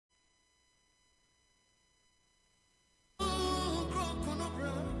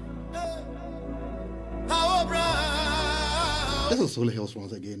This is Holy Hills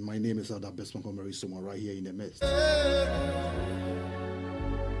once again. My name is Bismark Somuah, right here in the midst.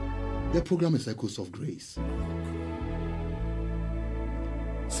 The program is Echoes of Grace.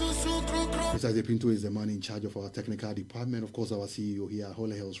 Mr. Pinto is the man in charge of our technical department. Of course, our CEO here at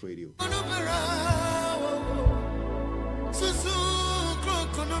Holy Hills Radio.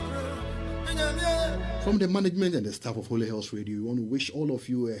 From the management and the staff of Holy Hills Radio, we want to wish all of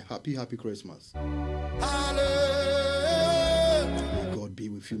you a happy Christmas. May God be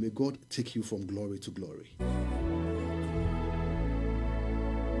with you. May God take you from glory to glory.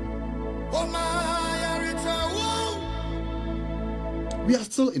 We are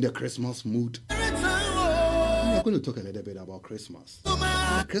still in the Christmas mood. We are going to talk a little bit about Christmas.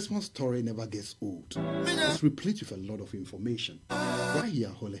 The Christmas story never gets old. It's replete with a lot of information. Right here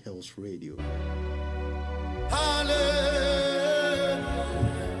at Holy Hills Radio.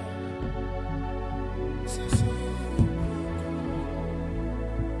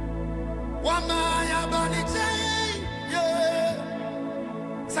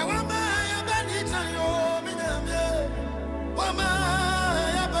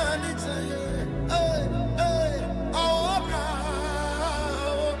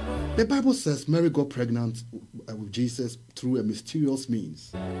 The Bible says Mary got pregnant with Jesus through a mysterious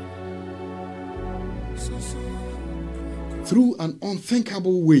means. Through an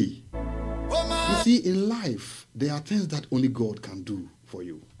unthinkable way. You see, in life, there are things that only God can do for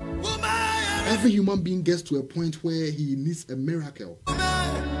you. Every human being gets to a point where he needs a miracle.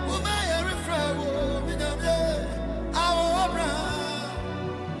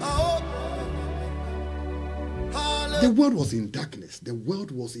 The world was in darkness. The world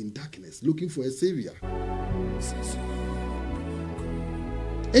was in darkness, looking for a savior.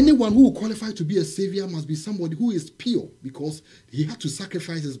 Anyone who will qualify to be a savior must be somebody who is pure, because he had to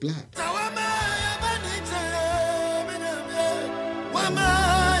sacrifice his blood.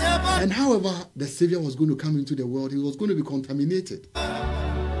 And however the savior was going to come into the world, he was going to be contaminated.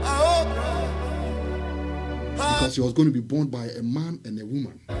 Because he was going to be born by a man and a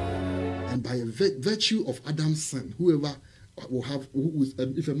woman. And by a virtue of Adam's sin, whoever will have,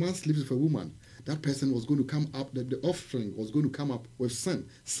 if a man sleeps with a woman, that person was going to come up, the offspring was going to come up with sin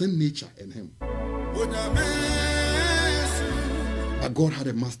nature in him. But God had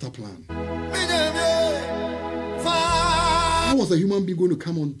a master plan. How was a human being going to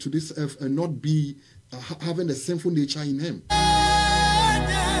come onto this earth and not be having a sinful nature in him?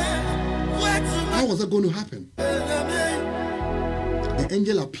 How was that going to happen? The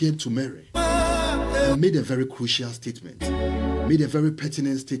angel appeared to Mary and made a very crucial statement, made a very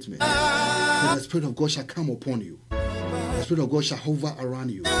pertinent statement. That the Spirit of God shall come upon you. The Spirit of God shall hover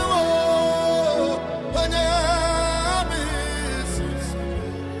around you.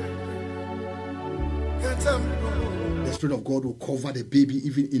 The Spirit of God will cover the baby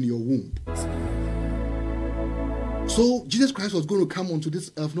even in your womb. So Jesus Christ was going to come onto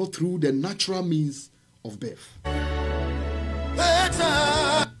this earth not through the natural means of birth.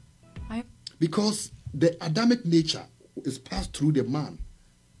 Because the Adamic nature is passed through the man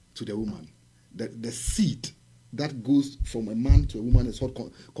to the woman. The seed that goes from a man to a woman is what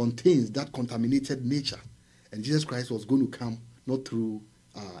contains that contaminated nature. And Jesus Christ was going to come not through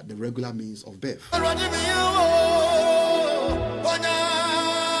the regular means of birth.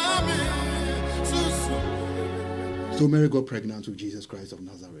 So Mary got pregnant with Jesus Christ of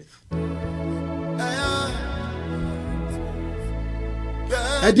Nazareth.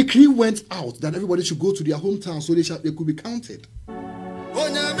 A decree went out that everybody should go to their hometown so they could be counted.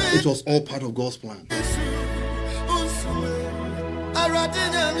 It was all part of God's plan.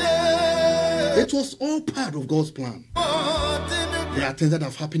 It was all part of God's plan. There are things that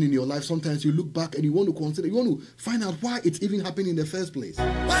have happened in your life. Sometimes you look back and you want to consider, you want to find out why it even happened in the first place.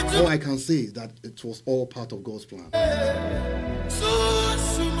 All I can say is that it was all part of God's plan.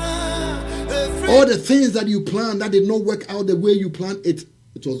 All the things that you planned that did not work out the way you planned it,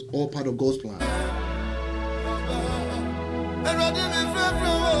 it was all part of God's plan.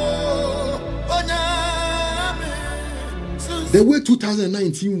 The way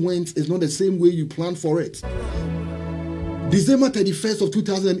 2019 went is not the same way you planned for it. December 31st of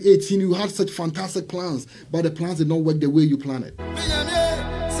 2018, you had such fantastic plans, but the plans did not work the way you planned it.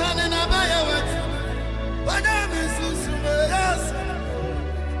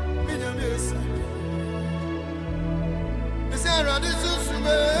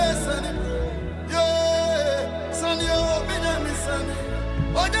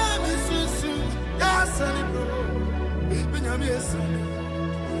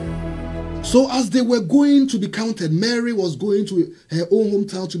 So as they were going to be counted, Mary was going to her own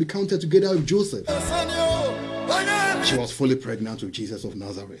hometown to be counted together with Joseph. she was fully pregnant with Jesus of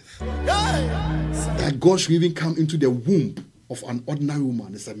Nazareth. That God should even come into the womb of an ordinary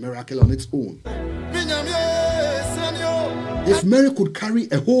woman is a miracle on its own. If Mary could carry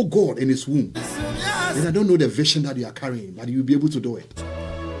a whole God in his womb, then I don't know the vision that you are carrying, but you'll be able to do it.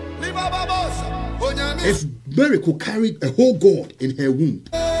 If Mary could carry a whole God in her womb,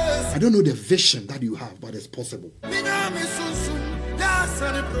 I don't know the vision that you have, but it's possible.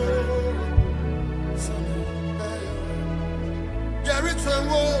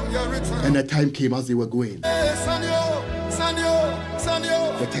 And the time came as they were going.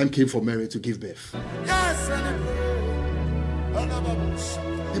 The time came for Mary to give birth.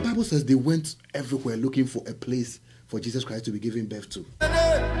 The Bible says they went everywhere looking for a place for Jesus Christ to be given birth to.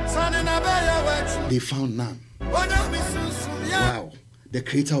 They found none. Wow. The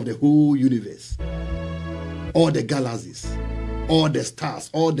creator of the whole universe, all the galaxies, all the stars,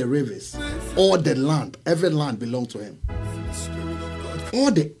 all the rivers, all the land, every land belonged to him. All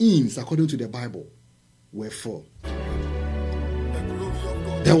the inns, according to the Bible, were full.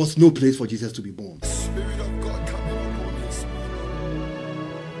 There was no place for Jesus to be born.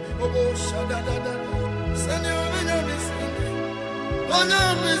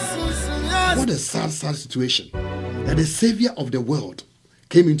 What a sad, sad situation that the Savior of the world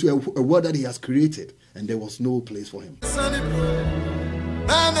came into a world that he has created, and there was no place for him.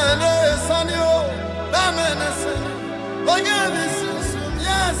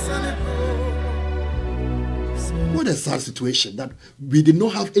 What a sad situation that we did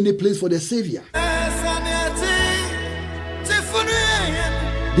not have any place for the Savior.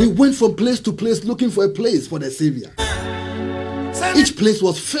 They went from place to place looking for a place for the Savior. Each place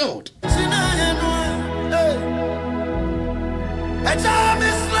was filled.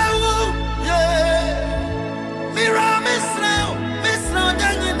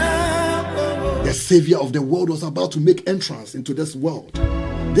 The Savior of the world was about to make entrance into this world,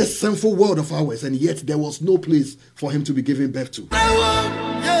 this sinful world of ours, and yet there was no place for him to be given birth to.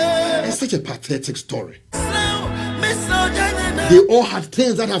 It's such a pathetic story. They all had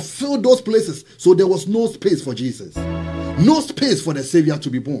things that have filled those places, so there was no space for Jesus, no space for the Savior to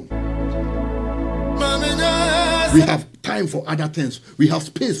be born. We have time for other things, we have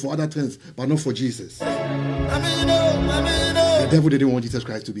space for other things, but not for Jesus. The devil didn't want Jesus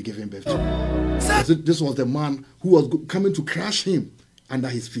Christ to be given birth to. This was the man who was coming to crush him under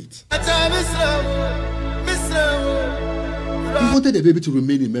his feet. He wanted the baby to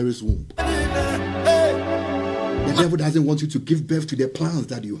remain in Mary's womb. The devil doesn't want you to give birth to the plans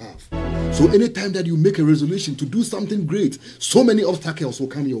that you have. So anytime that you make a resolution to do something great, so many obstacles will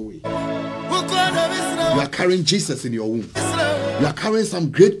come your way. You are carrying Jesus in your womb. You are carrying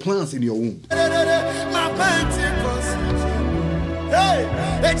some great plans in your womb.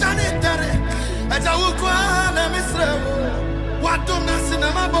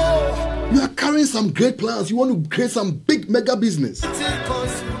 You are carrying some great plans. You want to create some big mega business.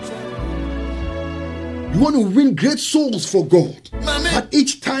 You want to win great souls for God. But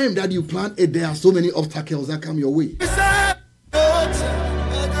each time that you plan it, there are so many obstacles that come your way.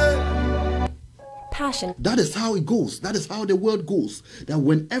 Passion. That is how it goes. That is how the world goes. That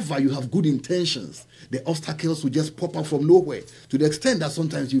whenever you have good intentions, the obstacles will just pop up from nowhere, to the extent that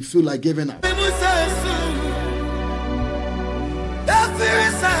sometimes you feel like giving up. The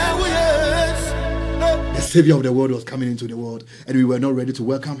Savior of the world was coming into the world, and we were not ready to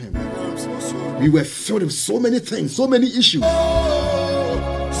welcome him. We were filled with so many things, so many issues.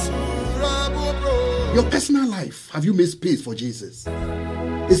 Your personal life, have you made space for Jesus?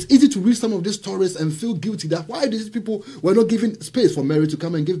 It's easy to read some of these stories and feel guilty that why these people were not given space for Mary to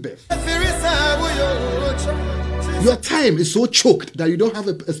come and give birth. Your time is so choked that you don't have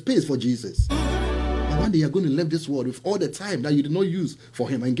a space for Jesus. But one day you're going to leave this world with all the time that you did not use for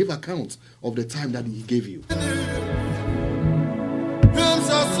him and give account of the time that he gave you.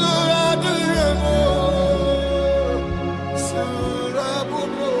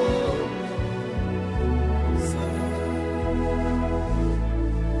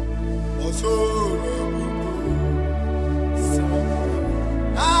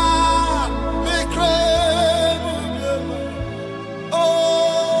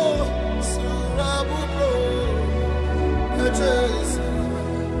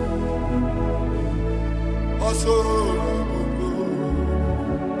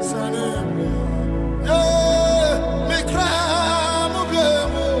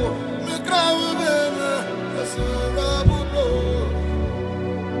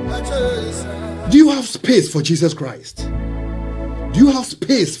 Do you have space for Jesus Christ? Do you have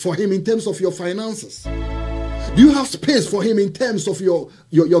space for him in terms of your finances? Do you have space for him in terms of your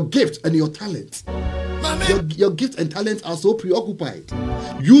gift and your talent? Your gifts and talents are so preoccupied,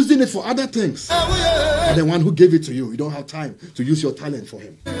 using it for other things. And the one who gave it to you, you don't have time to use your talent for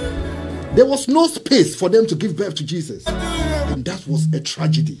him. There was no space for them to give birth to Jesus. And that was a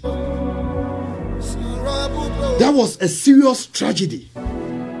tragedy. That was a serious tragedy.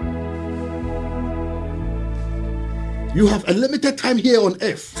 You have a limited time here on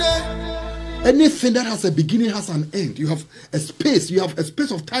earth. Anything that has a beginning has an end. You have a space. You have a space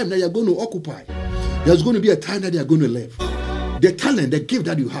of time that you're going to occupy. There's going to be a time that you're going to live. The talent, the gift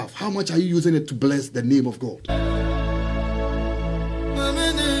that you have, how much are you using it to bless the name of God?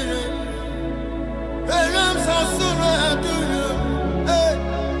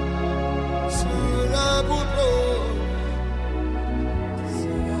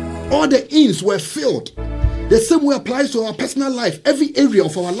 All the ins were filled. The same way applies to our personal life. Every area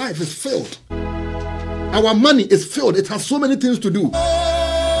of our life is filled. Our money is filled. It has so many things to do.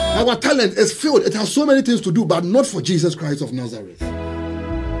 Our talent is filled. It has so many things to do, but not for Jesus Christ of Nazareth.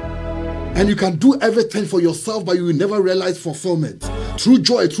 And you can do everything for yourself, but you will never realize fulfillment. True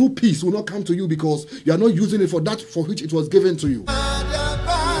joy, true peace will not come to you because you are not using it for that for which it was given to you.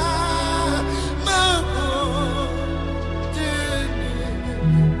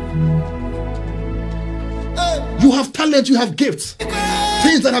 You have talent, you have gifts,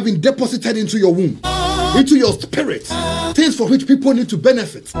 things that have been deposited into your womb, into your spirit, things for which people need to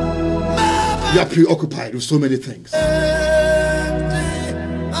benefit. You are preoccupied with so many things.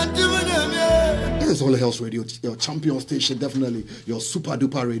 This is Holy Health Radio, your champion station, definitely your super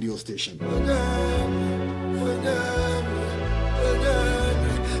duper radio station.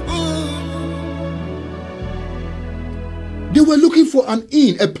 They were looking for an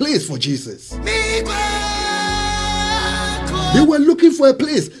inn, a place for Jesus. They were looking for a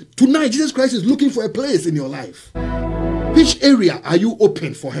place. Tonight, Jesus Christ is looking for a place in your life. Which area are you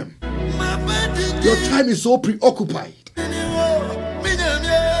open for him? Your time is so preoccupied.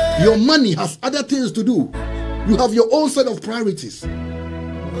 Your money has other things to do. You have your own set of priorities.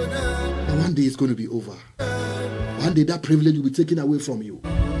 But one day it's going to be over. One day that privilege will be taken away from you.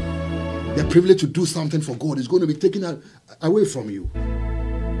 The privilege to do something for God is going to be taken away from you.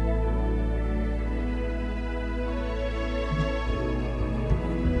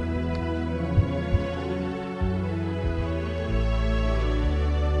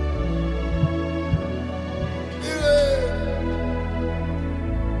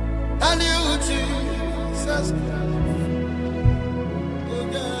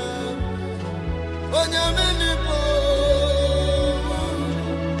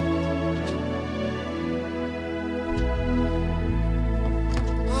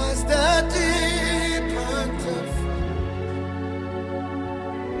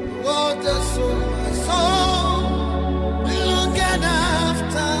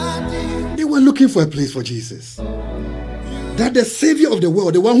 For a place for Jesus, that the Savior of the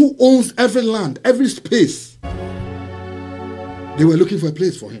world, the one who owns every land, every space, they were looking for a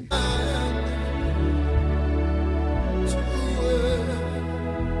place for him.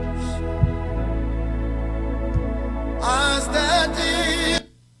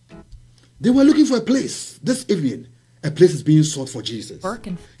 They were looking for a place this evening. A place is being sought for Jesus.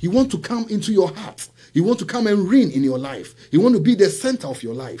 He wants to come into your heart. He wants to come and reign in your life. He wants to be the center of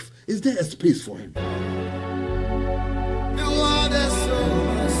your life. Is there a space for him?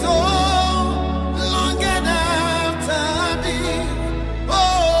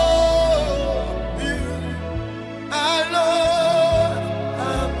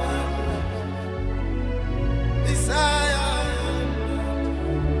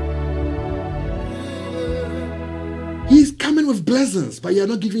 He's coming with blessings, but you're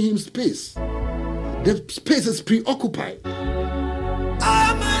not giving him space. The space is preoccupied.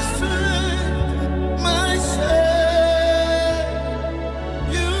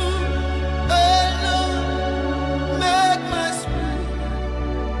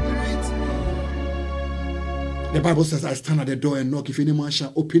 The Bible says, I stand at the door and knock. If any man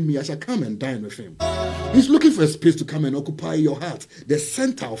shall open me, I shall come and dine with him. He's looking for a space to come and occupy your heart, the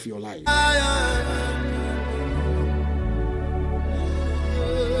center of your life.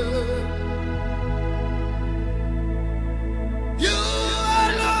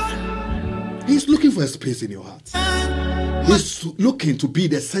 He's looking for a space in your heart. He's looking to be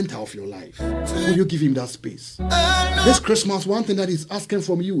the center of your life. Will you give him that space? This Christmas, one thing that he's asking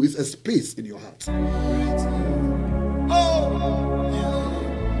from you is a space in your heart.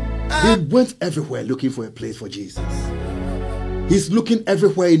 He went everywhere looking for a place for Jesus. He's looking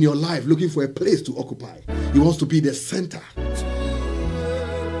everywhere in your life, looking for a place to occupy. He wants to be the center.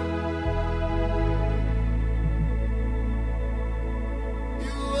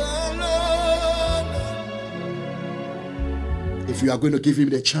 if you are going to give him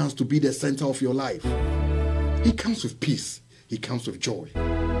the chance to be the center of your life, he comes with peace. He comes with joy.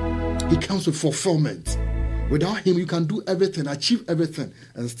 He comes with fulfillment. Without him, you can do everything, achieve everything,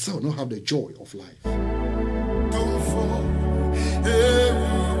 and still not have the joy of life.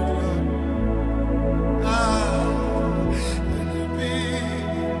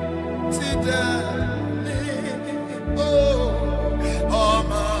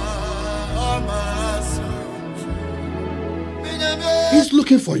 He's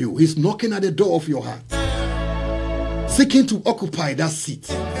looking for you. He's knocking at the door of your heart, seeking to occupy that seat,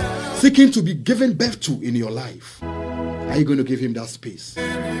 seeking to be given birth to in your life. Are you going to give him that space? Are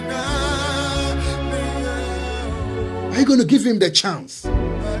you going to give him the chance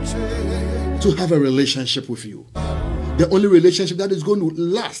to have a relationship with you? The only relationship that is going to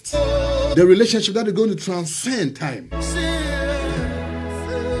last, the relationship that is going to transcend time.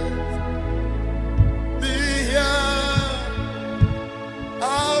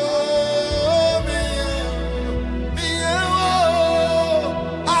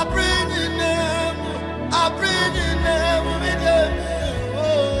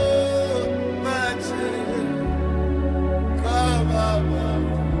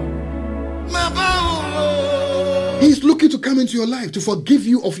 He's looking to come into your life to forgive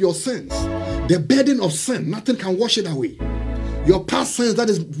you of your sins. The burden of sin, nothing can wash it away. Your past sins that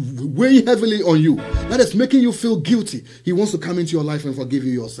is weighing heavily on you, that is making you feel guilty. He wants to come into your life and forgive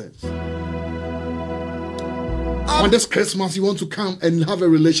you your sins. On this Christmas, he wants to come and have a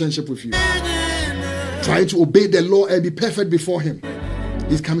relationship with you, trying to obey the law and be perfect before him.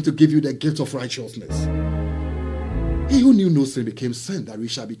 He's coming to give you the gift of righteousness. He who knew no sin became sin, that we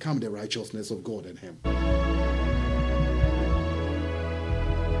shall become the righteousness of God in him.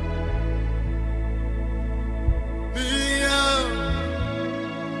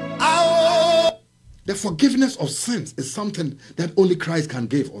 The forgiveness of sins is something that only Christ can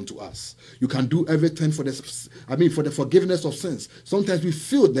give unto us. You can do everything for the forgiveness of sins. Sometimes we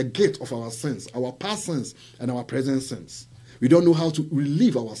feel the guilt of our sins, our past sins and our present sins. We don't know how to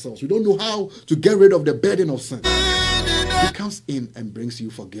relieve ourselves. We don't know how to get rid of the burden of sin. He comes in and brings you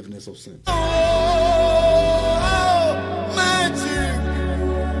forgiveness of sins.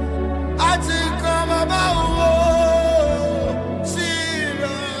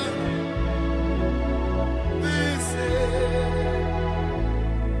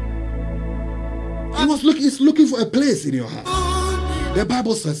 He's looking for a place in your heart. The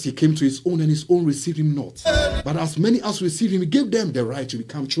Bible says he came to his own and his own received him not. But as many as received him, he gave them the right to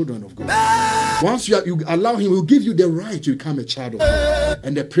become children of God. Once you allow him, he will give you the right to become a child of God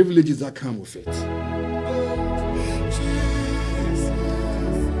and the privileges that come with it.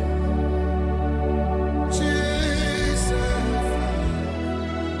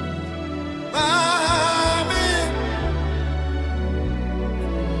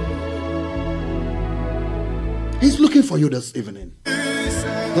 He's looking for you this evening.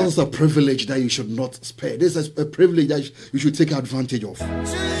 That is a privilege that you should not spare. This is a privilege that you should take advantage of.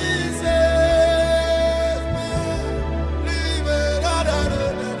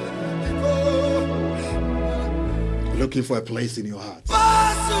 Looking for a place in your heart.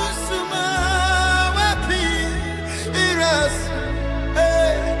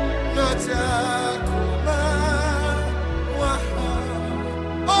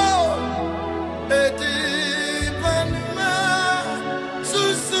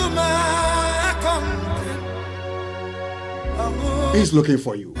 He's looking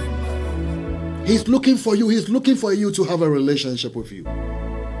for you. He's looking for you. He's looking for you to have a relationship with you.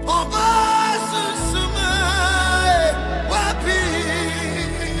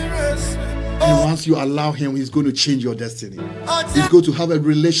 And once you allow him, he's going to change your destiny. He's going to have a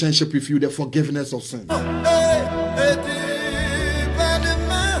relationship with you, the forgiveness of sin.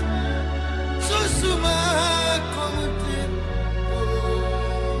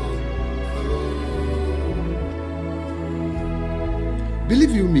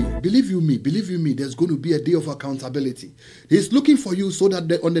 Believe you me, there's going to be a day of accountability. He's looking for you so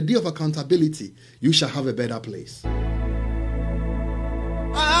that on the day of accountability, you shall have a better place.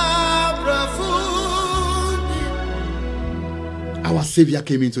 Our Savior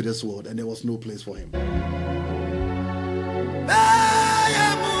came into this world and there was no place for him.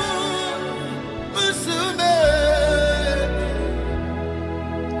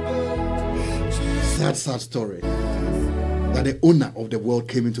 Sad story. That the owner of the world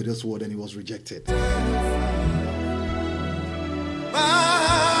came into this world and he was rejected.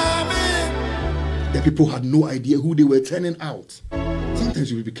 The people had no idea who they were turning out.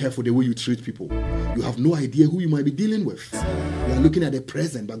 Sometimes you will be careful the way you treat people. You have no idea who you might be dealing with. You are looking at the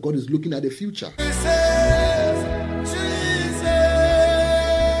present, but God is looking at the future.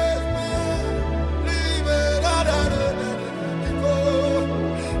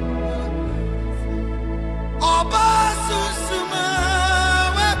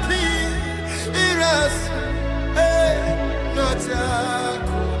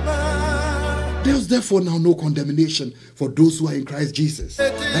 therefore now no condemnation for those who are in Christ Jesus.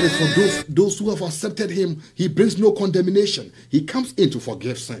 That is for those who have accepted him. He brings no condemnation. He comes in to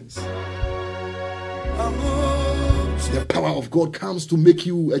forgive sins. The power of God comes to make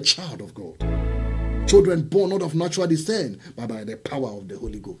you a child of God. Children born not of natural descent, but by the power of the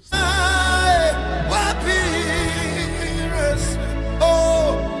Holy Ghost.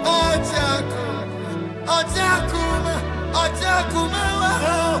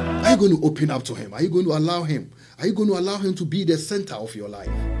 Are you going to open up to him? Are you going to allow him? Are you going to allow him to be the center of your life?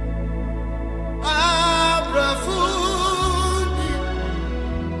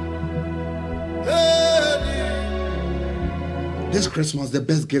 This Christmas, the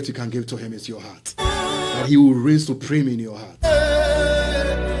best gift you can give to him is your heart. That he will reign supreme in your heart.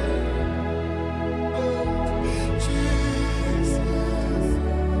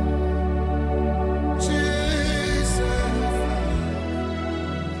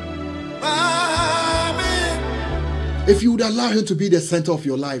 If you would allow him to be the center of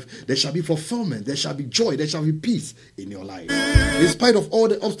your life, there shall be fulfillment, there shall be joy, there shall be peace in your life. In spite of all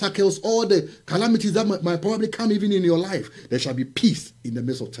the obstacles, all the calamities that might probably come even in your life, there shall be peace in the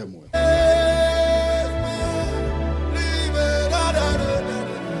midst of turmoil.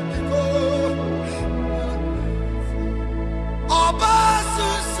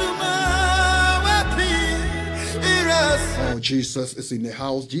 Oh, Jesus is in the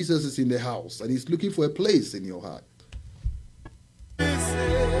house. Jesus is in the house, and he's looking for a place in your heart.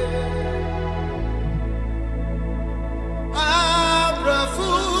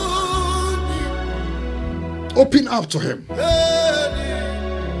 Open up to him.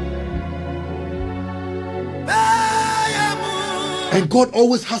 And God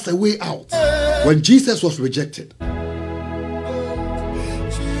always has a way out. When Jesus was rejected,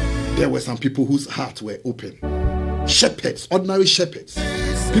 there were some people whose hearts were open. Shepherds, ordinary shepherds.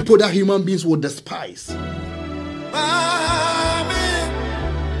 People that human beings would despise.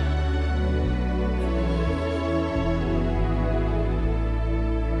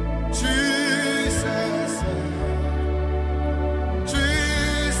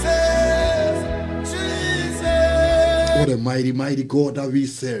 What a mighty, mighty God that we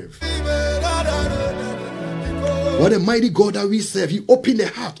serve. What a mighty God that we serve. He opened the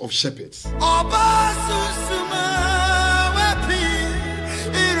heart of shepherds.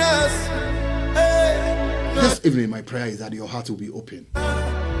 This evening, my prayer is that your heart will be open.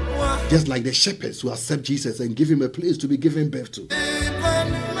 Just like the shepherds who accept Jesus and give him a place to be given birth to.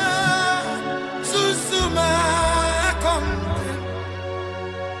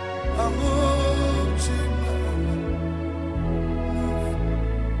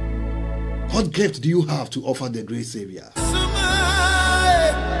 What gift do you have to offer the great Savior?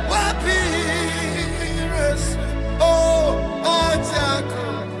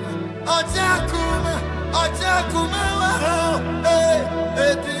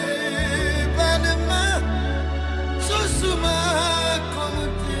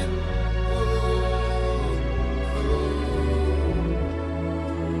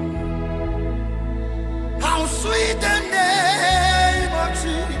 How sweet the name of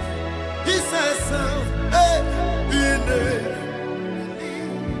Jesus.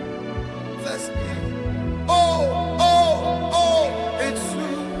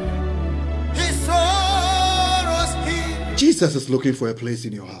 Jesus is looking for a place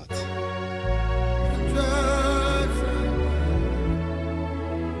in your heart.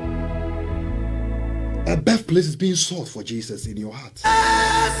 A birthplace is being sought for Jesus in your heart.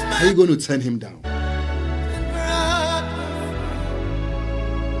 Are you going to turn him down?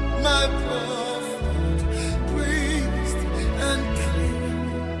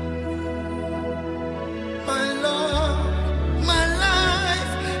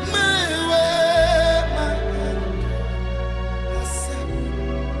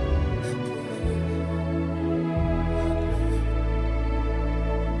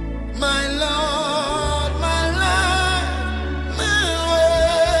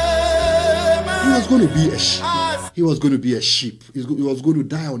 He was going to be a sheep. He was going to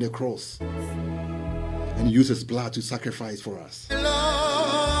die on the cross and use his blood to sacrifice for us. Lord,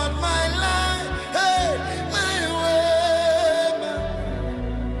 my life, hey, my way,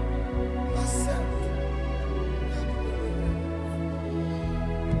 myself.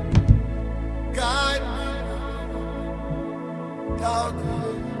 Guide me, thou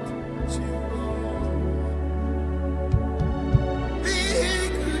great Jehovah. Be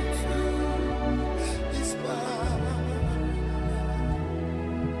good to this man.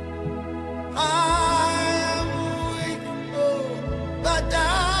 I am weak, oh, but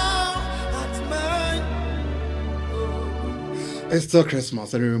thou art mine. Oh, It's still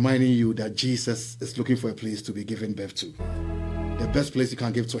Christmas, and I'm reminding you that Jesus is looking for a place to be given birth to. The best place you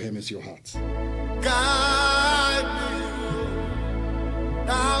can give to him is your heart. Guide me,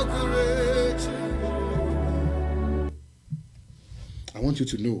 thou great. I want you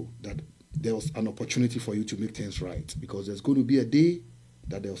to know that there was an opportunity for you to make things right, because there's going to be a day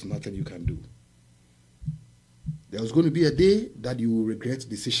that there was nothing you can do. There was going to be a day that you will regret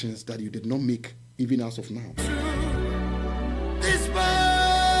decisions that you did not make even as of now. This barren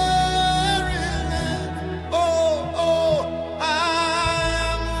land, oh, I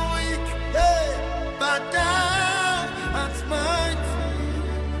am weak, hey, but thou art mighty,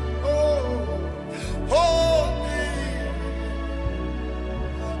 hold me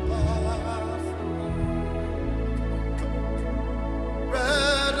above.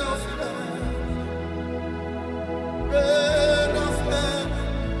 Bread of heaven, bread of heaven,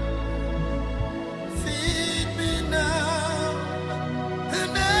 feed me now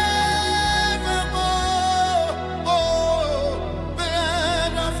and evermore. Oh,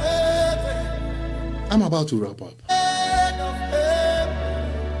 bread of heaven, I'm about to wrap up. bread of heaven,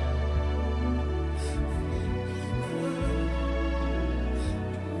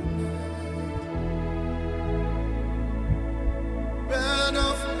 bread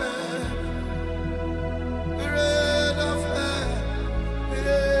of heaven, bread of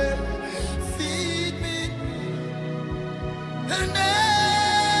heaven, feed me and evermore.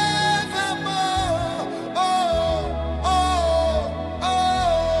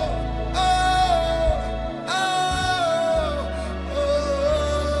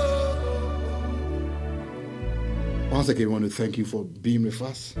 Once again, I want to thank you for being with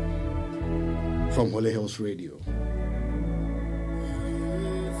us from Holy Hills Radio.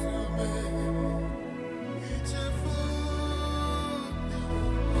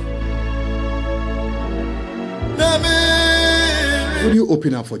 Would you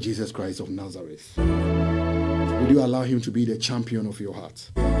open up for Jesus Christ of Nazareth? Would you allow him to be the champion of your heart?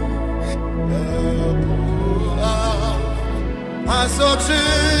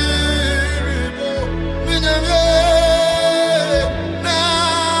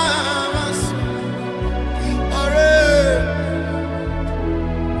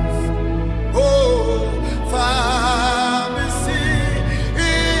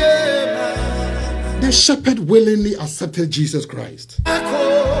 The shepherd willingly accepted Jesus Christ. He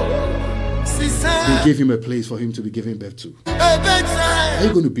gave him a place for him to be given birth to. Are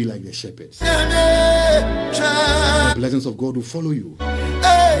you going to be like the shepherds? The blessings of God will follow you.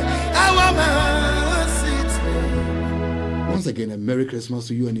 Once again, a Merry Christmas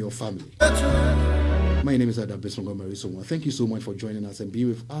to you and your family. My name is Bismark Somuah. Thank you so much for joining us and be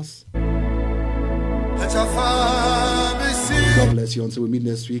with us. God bless you. Until we meet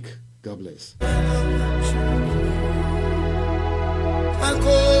next week, God bless.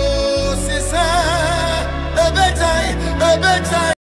 A better